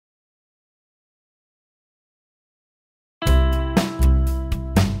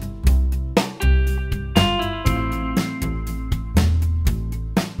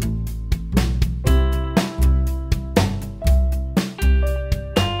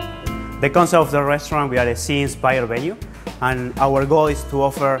The concept of the restaurant, we are a sea-inspired venue, and our goal is to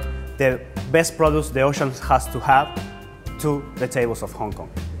offer the best products the ocean has to have to the tables of Hong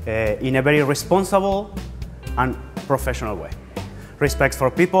Kong in a very responsible and professional way. Respect for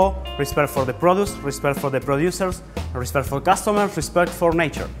people, respect for the products, respect for the producers, respect for customers, respect for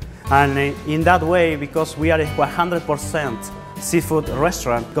nature. And in that way, because we are a 100% seafood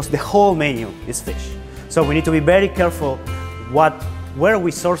restaurant, because the whole menu is fish. So we need to be very careful where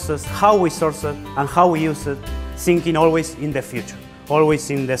we source it, how we source it, and how we use it, thinking always in the future, always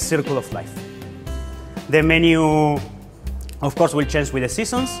in the circle of life. The menu, of course, will change with the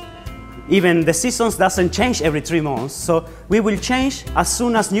seasons. Even the seasons doesn't change every 3 months, so we will change as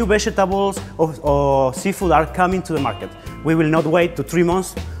soon as new vegetables or seafood are coming to the market. We will not wait to 3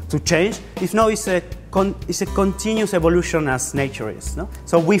 months to change. If no, it's a continuous evolution as nature is. No?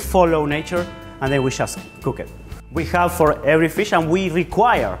 So we follow nature and then we just cook it. We have for every fish, and we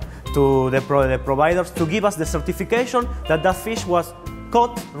require to the providers to give us the certification that that fish was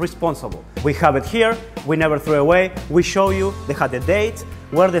caught responsible. We have it here, we never throw away, we show you, they had the date,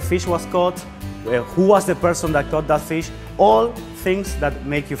 where the fish was caught, who was the person that caught that fish, all things that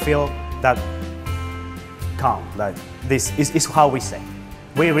make you feel that calm, that this is how we say.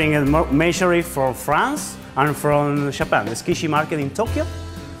 We bring a measure from France and from Japan, the Tsukiji market in Tokyo.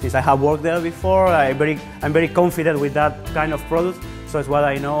 Since I have worked there before, I'm very confident with that kind of product, so it's what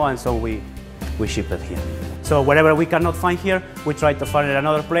I know, and so we ship it here. So whatever we cannot find here, we try to find it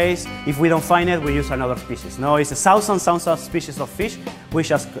another place. If we don't find it, we use another species. No, it's thousands of species of fish.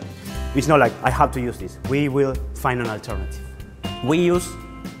 It's not like I have to use this. We will find an alternative. We use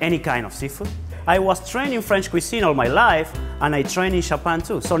any kind of seafood. I was trained in French cuisine all my life, and I trained in Japan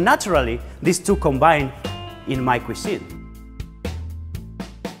too. So naturally, these two combine in my cuisine.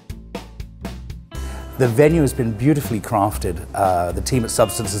 The venue has been beautifully crafted. The team at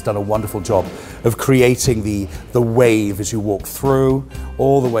Substance has done a wonderful job of creating the wave as you walk through,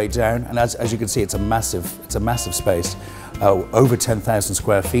 all the way down. And as you can see, it's a massive space, over 10,000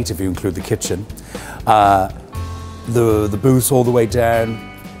 square feet if you include the kitchen. The booths all the way down,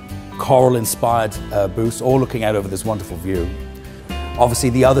 coral-inspired booths, all looking out over this wonderful view. Obviously,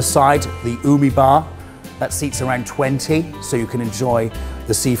 the other side, the Umi Bar, that seats around 20, so you can enjoy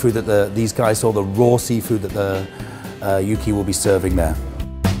the seafood that these guys saw, the raw seafood that the Yuki will be serving there.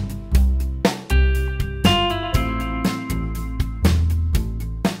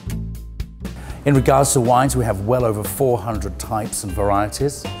 In regards to wines, we have well over 400 types and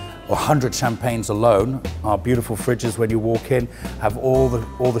varieties, 100 champagnes alone. Our beautiful fridges, when you walk in, have all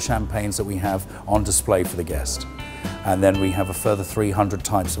the champagnes that we have on display for the guest. And then we have a further 300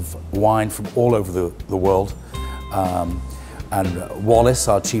 types of wine from all over the world. And Wallace,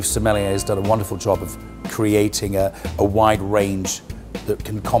 our chief sommelier, has done a wonderful job of creating a wide range that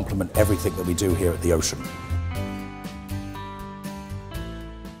can complement everything that we do here at the Ocean.